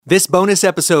This bonus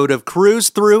episode of Cruise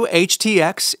Through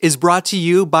HTX is brought to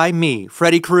you by me,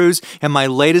 Freddie Cruz, and my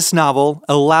latest novel,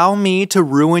 Allow Me to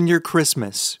Ruin Your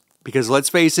Christmas. Because let's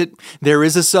face it, there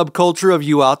is a subculture of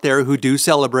you out there who do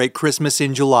celebrate Christmas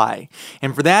in July.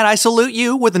 And for that, I salute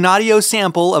you with an audio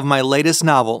sample of my latest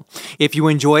novel. If you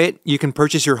enjoy it, you can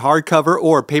purchase your hardcover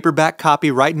or paperback copy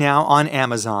right now on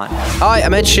Amazon. Hi,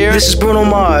 I'm Ed Sheeran. This is Bruno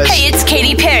Mars. Hey, it's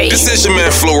Katy Perry. This is your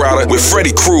man Flo Rida with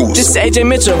Freddie Cruz. This is AJ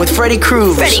Mitchell with Freddie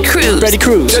Cruz. Freddie Cruz. Freddie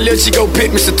Cruz. Tell you go pick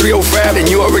Mr. 305 and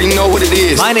you already know what it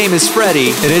is. My name is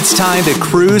Freddie, and it's time to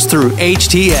cruise through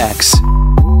HTX.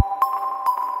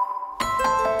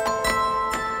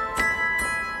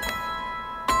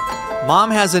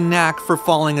 Mom has a knack for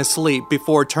falling asleep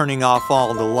before turning off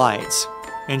all the lights.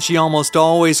 And she almost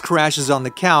always crashes on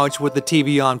the couch with the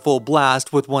TV on full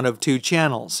blast with one of two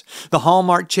channels, the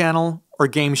Hallmark Channel or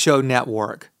Game Show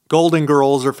Network, Golden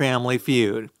Girls or Family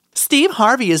Feud. Steve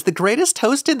Harvey is the greatest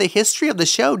host in the history of the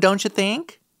show, don't you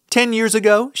think? 10 years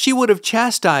ago, she would have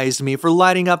chastised me for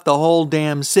lighting up the whole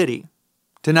damn city.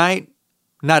 Tonight,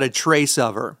 not a trace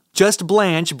of her. Just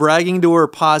Blanche bragging to her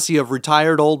posse of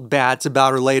retired old bats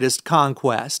about her latest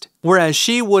conquest. Whereas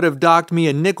she would have docked me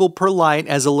a nickel per light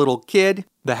as a little kid,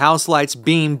 the house lights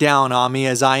beam down on me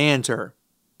as I enter.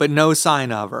 But no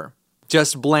sign of her.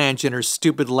 Just Blanche and her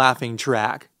stupid laughing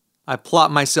track. I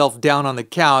plop myself down on the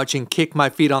couch and kick my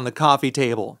feet on the coffee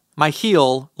table. My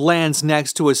heel lands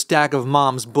next to a stack of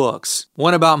Mom's books.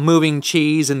 One about moving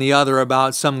cheese and the other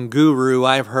about some guru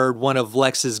I've heard one of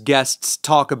Lex's guests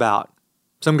talk about.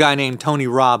 Some guy named Tony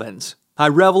Robbins. I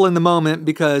revel in the moment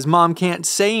because Mom can't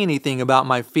say anything about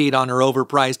my feet on her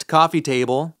overpriced coffee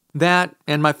table. That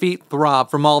and my feet throb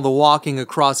from all the walking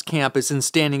across campus and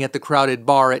standing at the crowded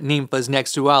bar at Nympha's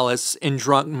next to Alice and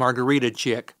drunk margarita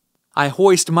chick. I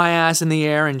hoist my ass in the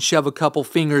air and shove a couple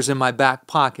fingers in my back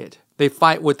pocket. They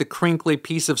fight with the crinkly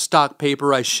piece of stock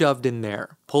paper I shoved in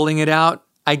there. Pulling it out,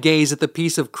 I gaze at the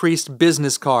piece of creased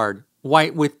business card,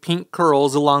 white with pink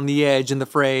curls along the edge and the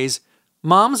phrase,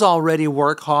 "Moms already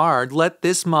work hard. Let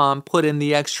this mom put in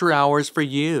the extra hours for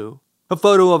you." A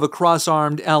photo of a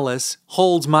cross-armed Ellis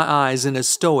holds my eyes in a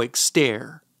stoic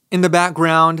stare. In the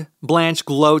background, Blanche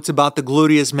gloats about the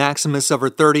gluteus maximus of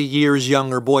her 30 years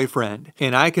younger boyfriend,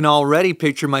 and I can already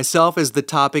picture myself as the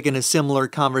topic in a similar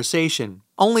conversation,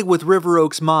 only with River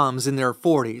Oaks moms in their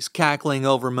 40s cackling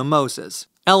over mimosas.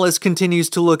 Ellis continues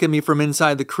to look at me from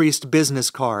inside the creased business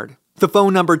card. The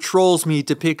phone number trolls me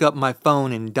to pick up my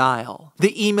phone and dial.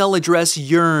 The email address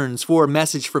yearns for a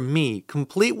message from me,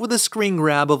 complete with a screen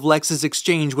grab of Lex's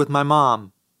exchange with my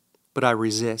mom. But I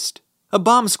resist. A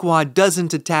bomb squad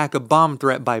doesn't attack a bomb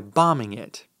threat by bombing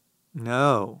it.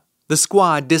 No. The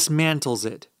squad dismantles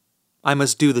it. I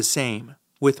must do the same.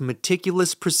 With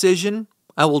meticulous precision,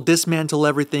 I will dismantle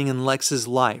everything in Lex's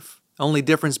life. Only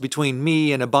difference between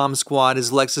me and a bomb squad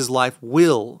is Lex's life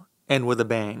will end with a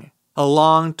bang. A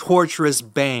long, torturous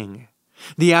bang.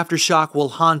 The aftershock will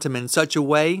haunt him in such a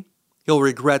way, he'll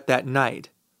regret that night.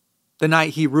 The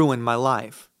night he ruined my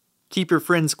life. Keep your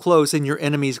friends close and your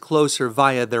enemies closer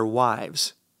via their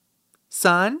wives.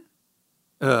 Son?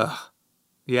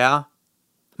 Yeah?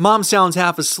 Mom sounds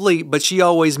half asleep, but she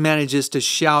always manages to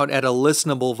shout at a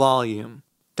listenable volume.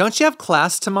 Don't you have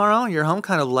class tomorrow? You're home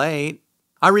kind of late.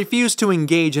 I refuse to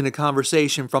engage in a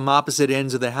conversation from opposite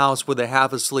ends of the house with a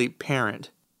half-asleep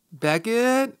parent.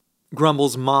 "Beckett?"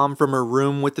 grumbles Mom from her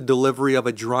room with the delivery of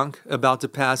a drunk about to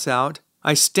pass out.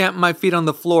 I stamp my feet on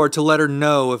the floor to let her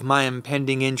know of my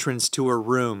impending entrance to her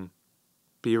room.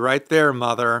 "Be right there,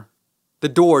 Mother." The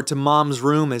door to Mom's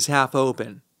room is half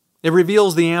open. It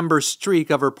reveals the amber streak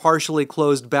of her partially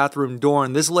closed bathroom door,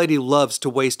 and this lady loves to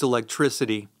waste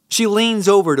electricity. She leans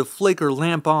over to flick her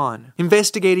lamp on.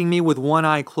 Investigating me with one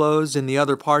eye closed and the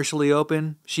other partially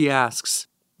open, she asks,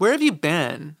 "Where have you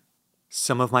been?"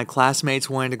 "Some of my classmates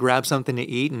wanted to grab something to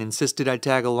eat and insisted I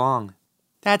tag along."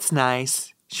 "That's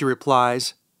nice," she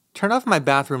replies. "Turn off my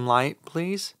bathroom light,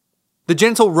 please." The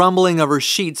gentle rumbling of her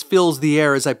sheets fills the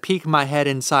air as I peek my head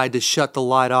inside to shut the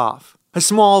light off. A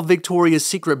small Victoria's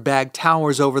Secret bag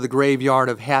towers over the graveyard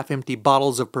of half-empty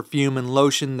bottles of perfume and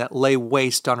lotion that lay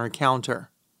waste on her counter.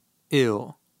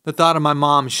 Ew. The thought of my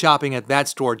mom shopping at that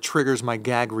store triggers my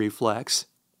gag reflex.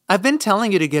 "I've been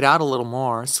telling you to get out a little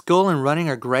more. School and running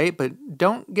are great, but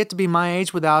don't get to be my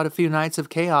age without a few nights of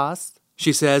chaos,"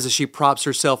 she says as she props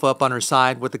herself up on her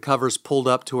side with the covers pulled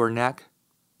up to her neck.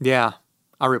 "Yeah,"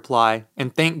 I reply,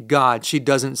 and thank God she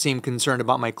doesn't seem concerned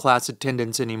about my class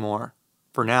attendance anymore.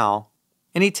 For now.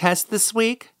 "Any tests this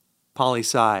week?"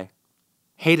 Poli-sci.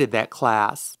 "Hated that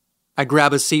class." I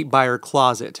grab a seat by her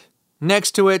closet.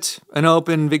 Next to it, an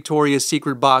open Victoria's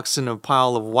Secret box and a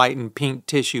pile of white and pink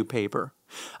tissue paper.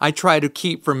 I try to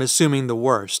keep from assuming the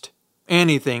worst.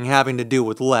 Anything having to do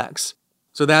with Lex.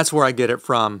 So that's where I get it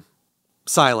from.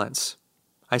 Silence.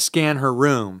 I scan her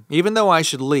room, even though I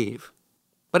should leave.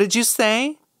 What did you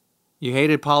say? You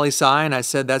hated poli-sci, and I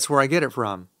said that's where I get it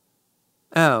from.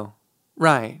 Oh,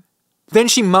 right. Then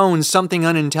she moans something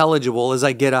unintelligible as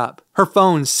I get up. Her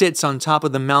phone sits on top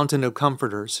of the mountain of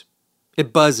comforters.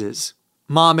 It buzzes.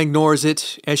 Mom ignores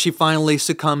it as she finally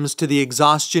succumbs to the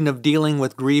exhaustion of dealing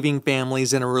with grieving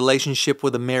families in a relationship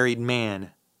with a married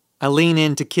man. I lean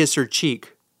in to kiss her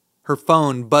cheek. Her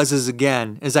phone buzzes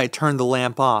again as I turn the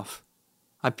lamp off.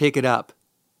 I pick it up.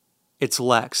 It's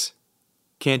Lex.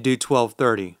 Can't do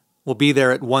 12:30. We'll be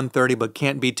there at 1:30 but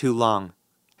can't be too long.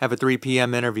 Have a 3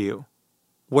 p.m. interview.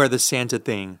 Wear the Santa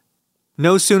thing.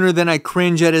 No sooner than I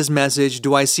cringe at his message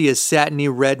do I see a satiny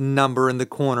red number in the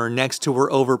corner next to her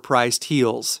overpriced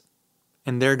heels.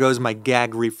 And there goes my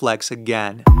gag reflex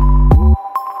again.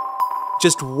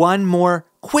 Just one more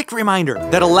quick reminder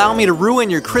that Allow Me to Ruin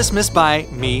Your Christmas by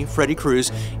me, Freddie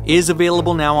Cruz, is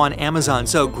available now on Amazon,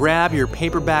 so grab your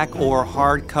paperback or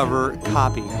hardcover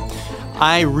copy.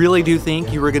 I really do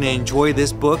think you are going to enjoy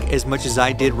this book as much as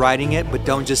I did writing it, but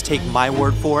don't just take my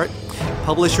word for it.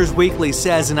 Publishers Weekly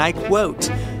says, and I quote,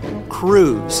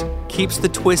 "Cruz keeps the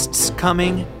twists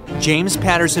coming. James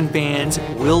Patterson fans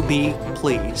will be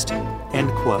pleased."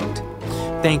 End quote.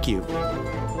 Thank you